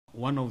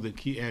one of the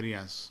key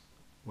areas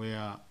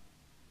where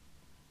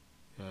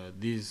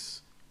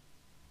this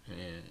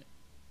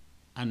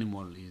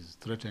animal is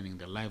threatening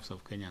the lives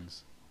of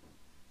Kenyans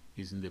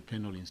is in the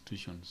penal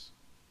institutions,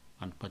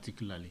 and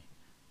particularly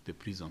the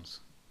prisons.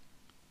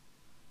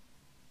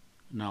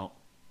 Now,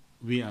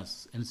 we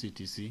as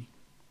NCTC,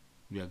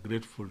 we are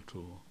grateful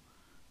to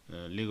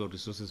Legal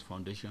Resources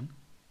Foundation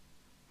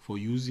for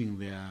using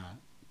their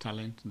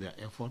talent, their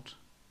effort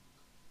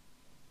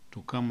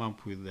to come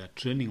up with a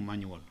training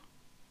manual,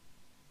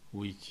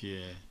 which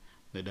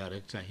the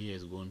director here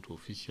is going to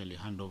officially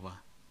hand over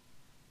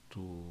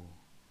to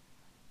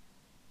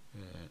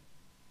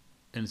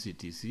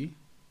NCTC.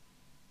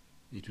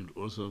 It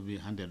will also be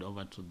handed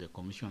over to the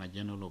Commissioner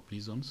General of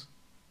Prisons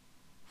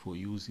for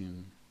use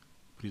in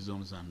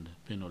prisons and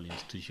penal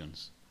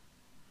institutions.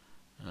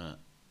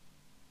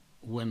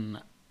 When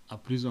a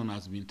prisoner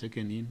has been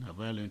taken in, a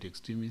violent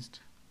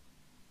extremist,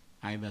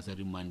 either as a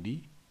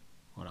remandee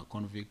or a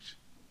convict,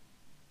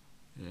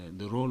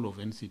 the role of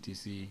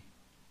NCTC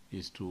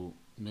is to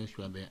make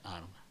sure they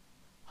are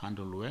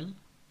handled well,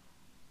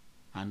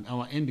 and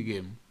our end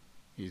game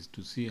is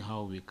to see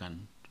how we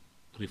can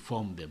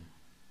reform them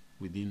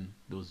within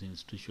those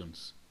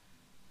institutions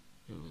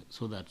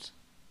so that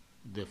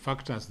the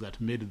factors that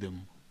made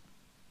them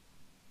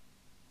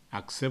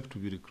accept to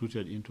be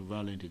recruited into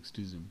violent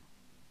extremism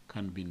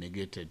can be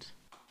negated